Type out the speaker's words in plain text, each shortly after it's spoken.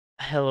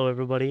Hello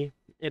everybody,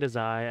 it is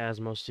I,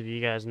 as most of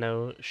you guys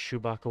know,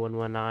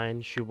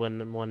 Chewbacca119,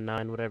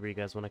 Chew119, whatever you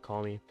guys want to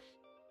call me.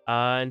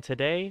 And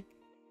today,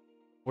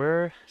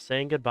 we're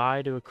saying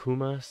goodbye to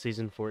Akuma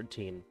Season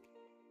 14.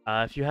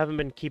 If you haven't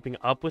been keeping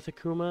up with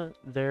Akuma,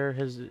 there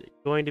is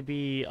going to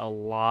be a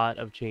lot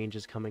of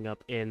changes coming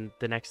up in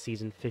the next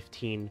Season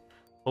 15,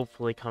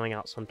 hopefully coming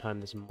out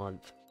sometime this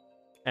month.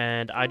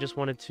 And I just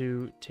wanted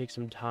to take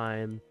some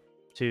time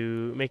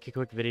to make a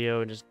quick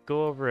video and just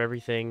go over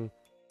everything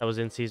that was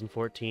in Season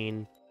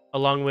 14,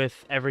 along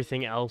with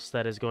everything else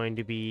that is going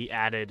to be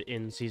added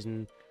in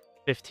Season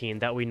 15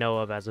 that we know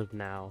of as of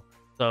now.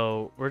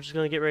 So we're just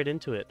going to get right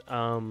into it.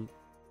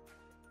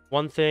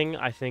 One thing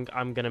I think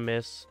I'm going to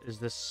miss is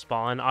this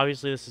spawn.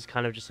 Obviously, this is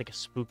kind of just like a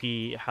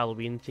spooky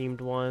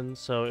Halloween-themed one,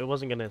 so it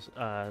wasn't going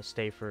to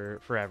stay for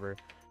forever.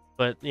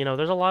 But, you know,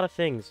 there's a lot of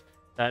things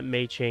that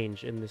may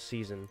change in this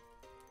season.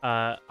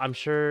 I'm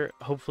sure,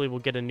 hopefully, we'll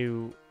get a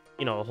new,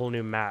 a whole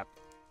new map.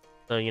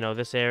 So,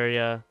 this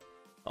area,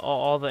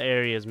 all the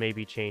areas may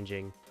be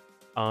changing.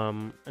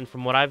 And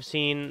from what I've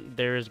seen,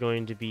 there is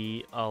going to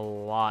be a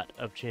lot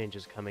of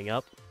changes coming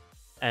up.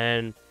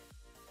 And,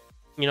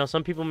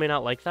 some people may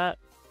not like that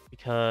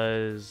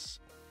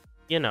because,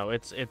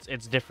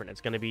 it's different.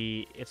 It's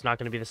not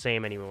gonna be the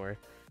same anymore.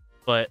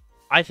 But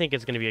I think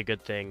it's gonna be a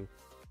good thing.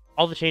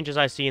 All the changes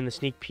I see in the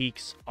sneak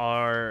peeks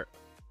are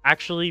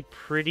actually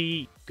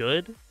pretty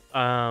good.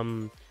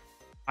 I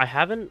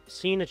haven't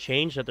seen a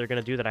change that they're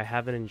gonna do that I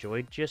haven't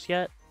enjoyed just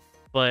yet,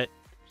 but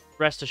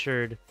rest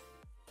assured,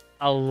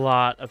 a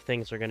lot of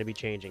things are going to be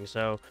changing.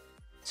 So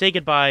say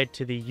goodbye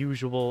to the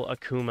usual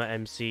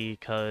AkumaMc,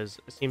 because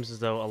it seems as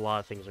though a lot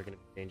of things are going to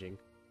be changing.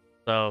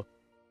 So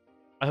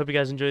I hope you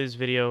guys enjoy this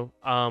video.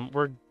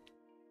 We're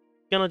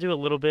going to do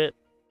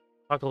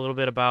talk a little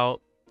bit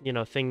about,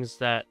 things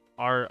that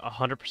are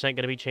 100% going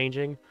to be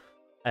changing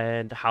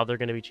and how they're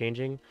going to be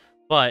changing.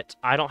 But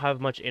I don't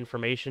have much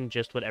information,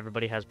 just what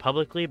everybody has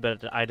publicly,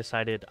 but I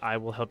decided I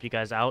will help you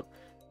guys out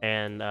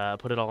and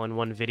put it all in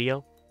one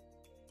video.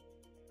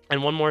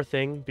 And one more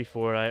thing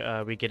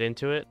before we get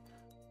into it,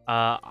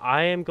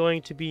 I am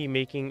going to be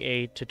making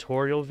a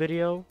tutorial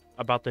video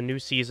about the new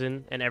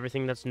season and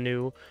everything that's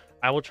new.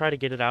 I will try to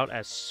get it out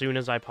as soon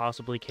as I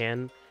possibly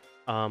can.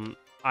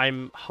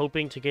 I'm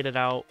hoping to get it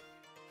out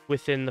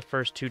within the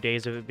first 2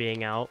 days of it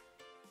being out.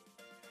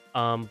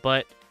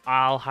 But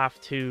I'll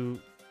have to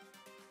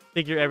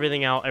figure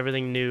everything out,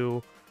 everything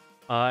new.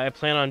 I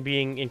plan on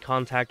being in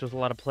contact with a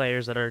lot of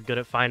players that are good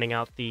at finding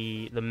out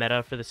the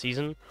meta for the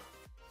season.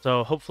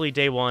 So hopefully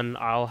day one,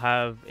 I'll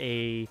have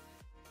a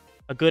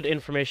good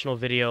informational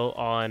video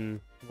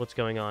on what's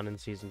going on in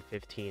Season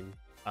 15,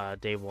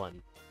 day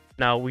one.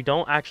 Now, we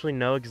don't actually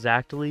know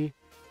exactly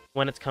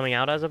when it's coming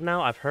out as of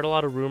now. I've heard a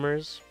lot of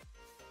rumors,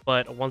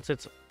 but once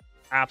it's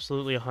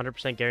absolutely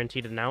 100%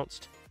 guaranteed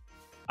announced,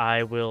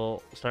 I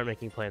will start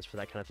making plans for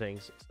that kind of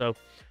things. So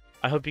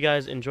I hope you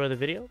guys enjoy the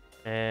video,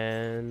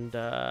 and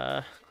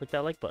click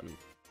that like button.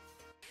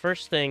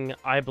 First thing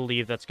I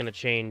believe that's going to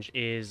change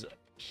is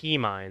P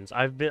mines.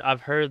 I've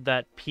heard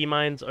that P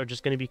mines are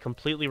just going to be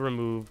completely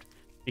removed,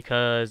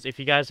 because if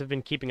you guys have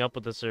been keeping up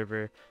with the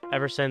server,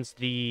 ever since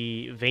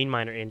the vein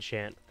miner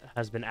enchant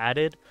has been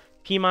added,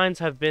 P mines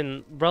have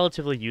been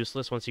relatively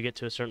useless once you get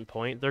to a certain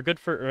point. They're good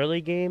for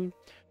early game,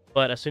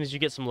 but as soon as you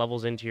get some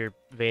levels into your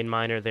vein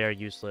miner, they are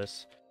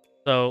useless.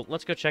 So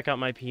let's go check out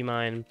my P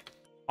mine.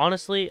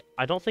 Honestly,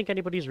 I don't think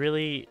anybody's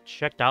really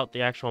checked out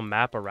the actual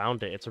map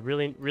around it. It's a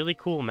really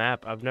cool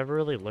map. I've never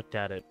really looked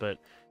at it, but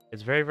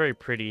it's very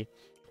pretty.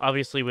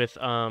 Obviously, with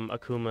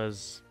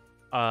Akuma's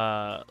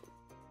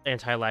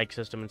anti-lag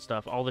system and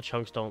stuff, all the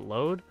chunks don't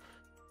load,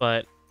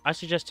 but I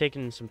suggest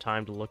taking some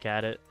time to look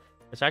at it.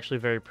 It's actually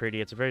very pretty.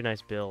 It's a very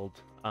nice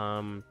build.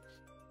 But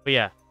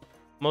yeah,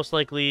 most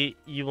likely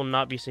you will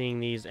not be seeing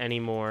these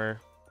anymore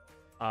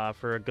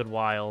for a good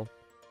while,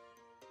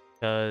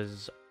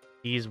 because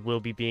these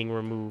will be being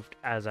removed,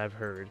 as I've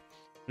heard.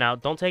 Now,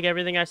 don't take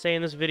everything I say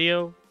in this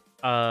video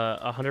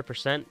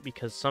 100%,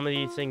 because some of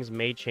these things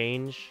may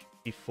change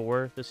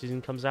before the season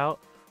comes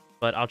out,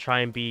 but I'll try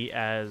and be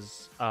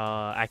as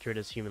accurate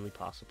as humanly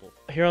possible.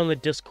 Here on the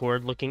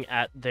Discord, looking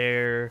at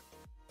their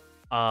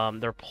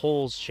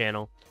polls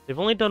channel, they've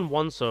only done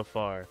one so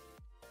far.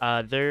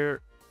 They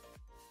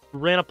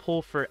ran a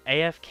poll for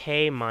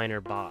AFK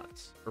miner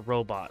bots, or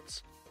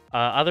robots.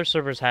 Other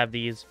servers have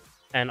these,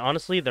 and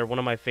honestly, they're one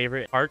of my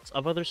favorite parts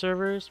of other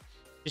servers,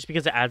 just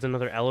because it adds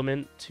another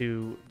element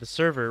to the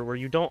server where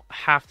you don't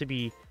have to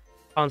be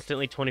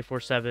constantly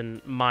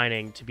 24/7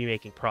 mining to be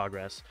making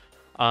progress.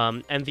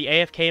 And the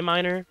AFK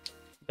miner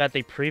that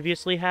they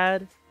previously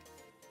had,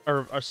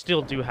 or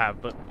still do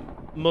have, but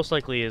most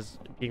likely is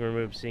being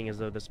removed, seeing as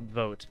though this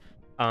vote,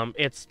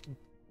 it's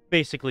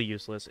basically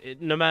useless.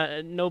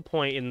 No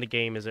point in the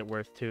game is it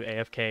worth to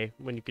AFK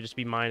when you could just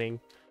be mining.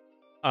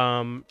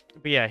 But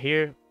yeah,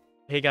 here,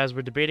 hey guys,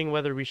 we're debating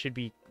whether we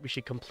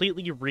should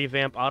completely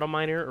revamp auto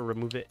miner or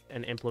remove it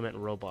and implement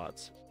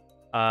robots.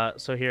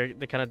 So here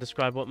they kind of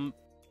describe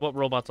what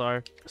robots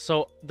are.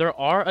 So there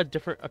are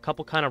a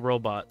couple kind of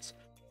robots.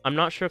 I'm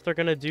not sure if they're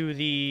gonna do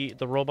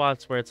the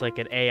robots where it's like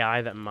an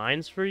AI that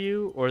mines for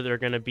you, or they're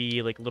gonna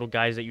be like little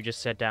guys that you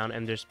just set down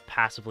and just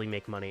passively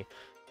make money.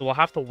 So we'll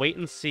have to wait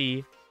and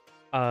see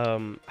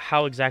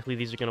how exactly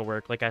these are gonna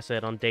work. Like I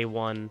said, on day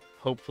one,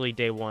 hopefully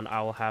day one,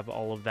 I will have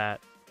all of that,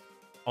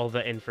 all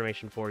the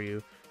information for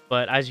you.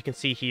 But as you can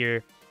see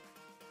here,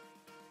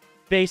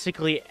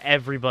 basically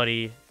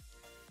everybody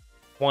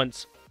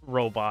wants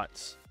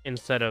robots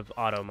instead of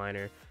auto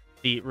miner.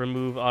 The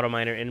remove auto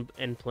miner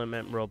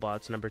implement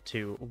robots number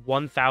 2,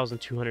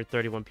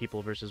 1,231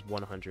 people versus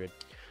 100.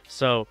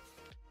 So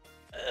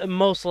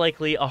most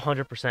likely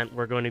 100%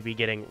 we're going to be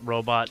getting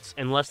robots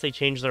unless they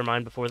change their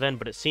mind before then,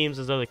 but it seems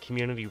as though the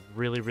community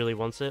really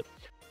wants it.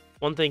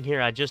 One thing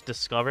here I just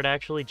discovered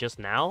actually just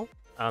now,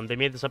 they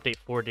made this update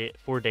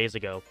 4 days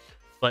ago,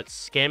 but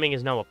scamming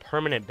is now a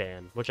permanent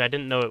ban, which I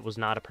didn't know it was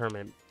not a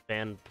permanent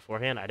ban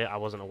beforehand. I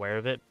wasn't aware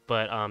of it,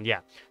 but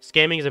yeah,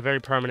 scamming is a very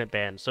permanent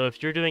ban. So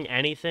if you're doing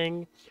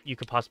anything you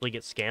could possibly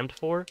get scammed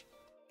for,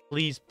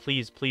 please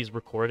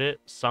record it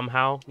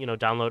somehow. You know,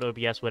 download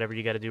OBS, whatever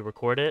you got to do,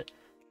 record it,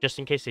 just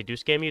in case they do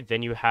scam you.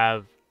 Then you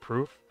have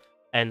proof,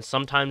 and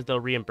sometimes they'll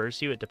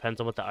reimburse you. It depends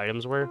on what the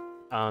items were.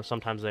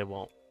 Sometimes they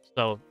won't.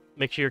 So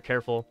make sure you're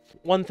careful.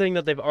 One thing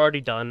that they've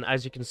already done,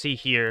 as you can see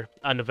here,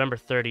 on November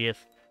 30th,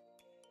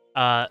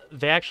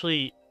 they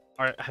actually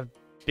have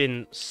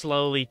been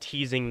slowly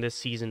teasing this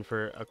season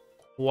for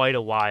quite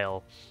a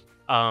while.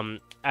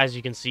 As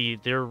you can see,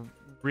 they're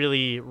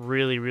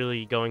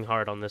really going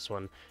hard on this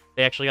one.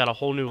 They actually got a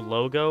whole new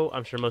logo.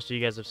 I'm sure most of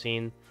you guys have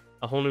seen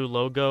a whole new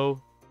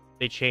logo.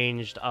 They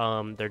changed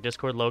their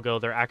Discord logo,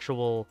 their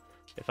actual,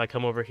 if I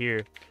come over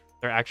here,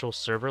 their actual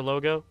server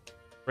logo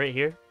right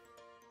here.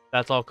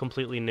 That's all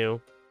completely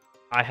new.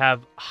 I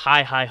have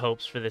high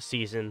hopes for this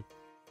season.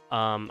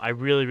 I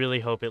really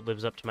hope it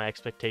lives up to my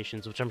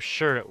expectations, which I'm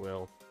sure it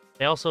will.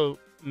 They also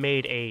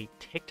made a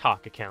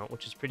TikTok account,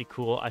 which is pretty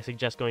cool. I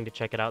suggest going to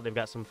check it out. They've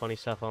got some funny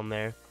stuff on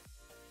there.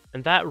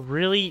 And that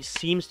really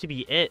seems to be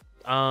it.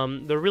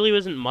 There really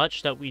isn't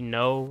much that we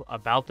know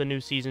about the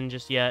new season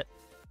just yet.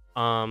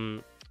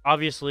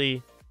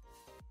 Obviously,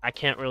 I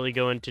can't really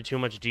go into too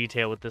much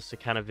detail with this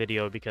kind of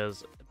video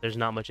because there's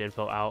not much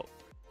info out.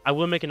 I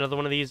will make another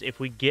one of these if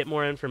we get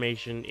more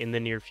information in the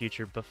near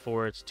future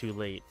before it's too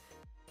late.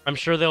 I'm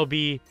sure they'll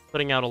be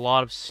putting out a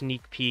lot of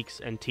sneak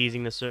peeks and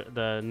teasing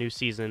the new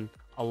season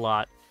a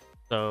lot.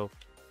 So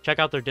check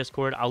out their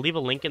Discord. I'll leave a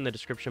link in the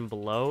description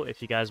below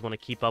if you guys want to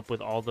keep up with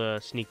all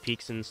the sneak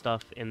peeks and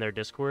stuff in their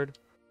Discord.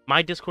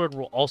 My Discord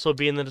will also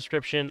be in the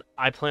description.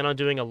 I plan on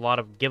doing a lot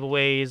of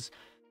giveaways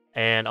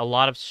and a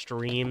lot of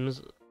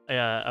streams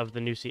of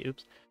the new season.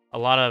 Oops. A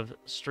lot of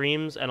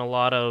streams and a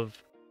lot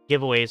of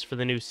giveaways for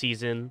the new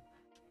season.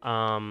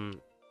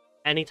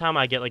 Anytime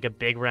I get like a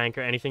big rank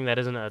or anything that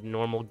isn't a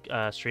normal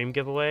stream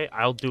giveaway,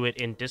 I'll do it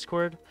in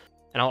Discord.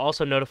 And I'll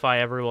also notify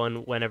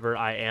everyone whenever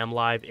I am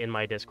live in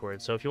my Discord.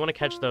 So if you want to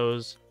catch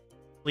those,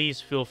 please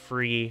feel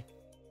free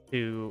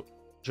to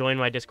join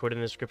my Discord in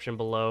the description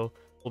below.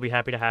 We'll be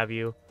happy to have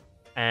you.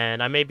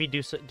 And I may be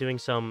doing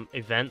some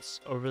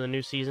events over the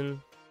new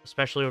season,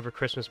 especially over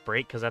Christmas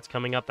break, because that's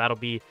coming up. That'll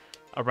be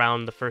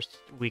around the first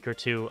week or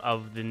two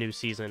of the new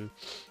season.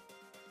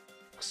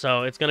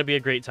 So it's going to be a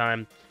great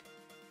time.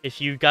 If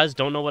you guys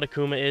don't know what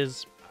Akuma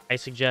is, I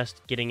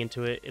suggest getting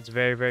into it. It's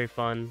very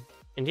fun.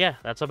 And yeah,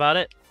 that's about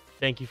it.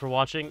 Thank you for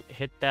watching.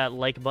 Hit that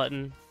like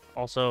button.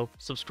 Also,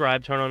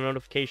 subscribe, turn on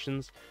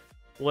notifications,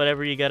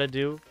 whatever you gotta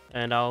do.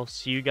 And I'll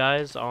see you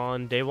guys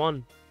on day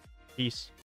one. Peace.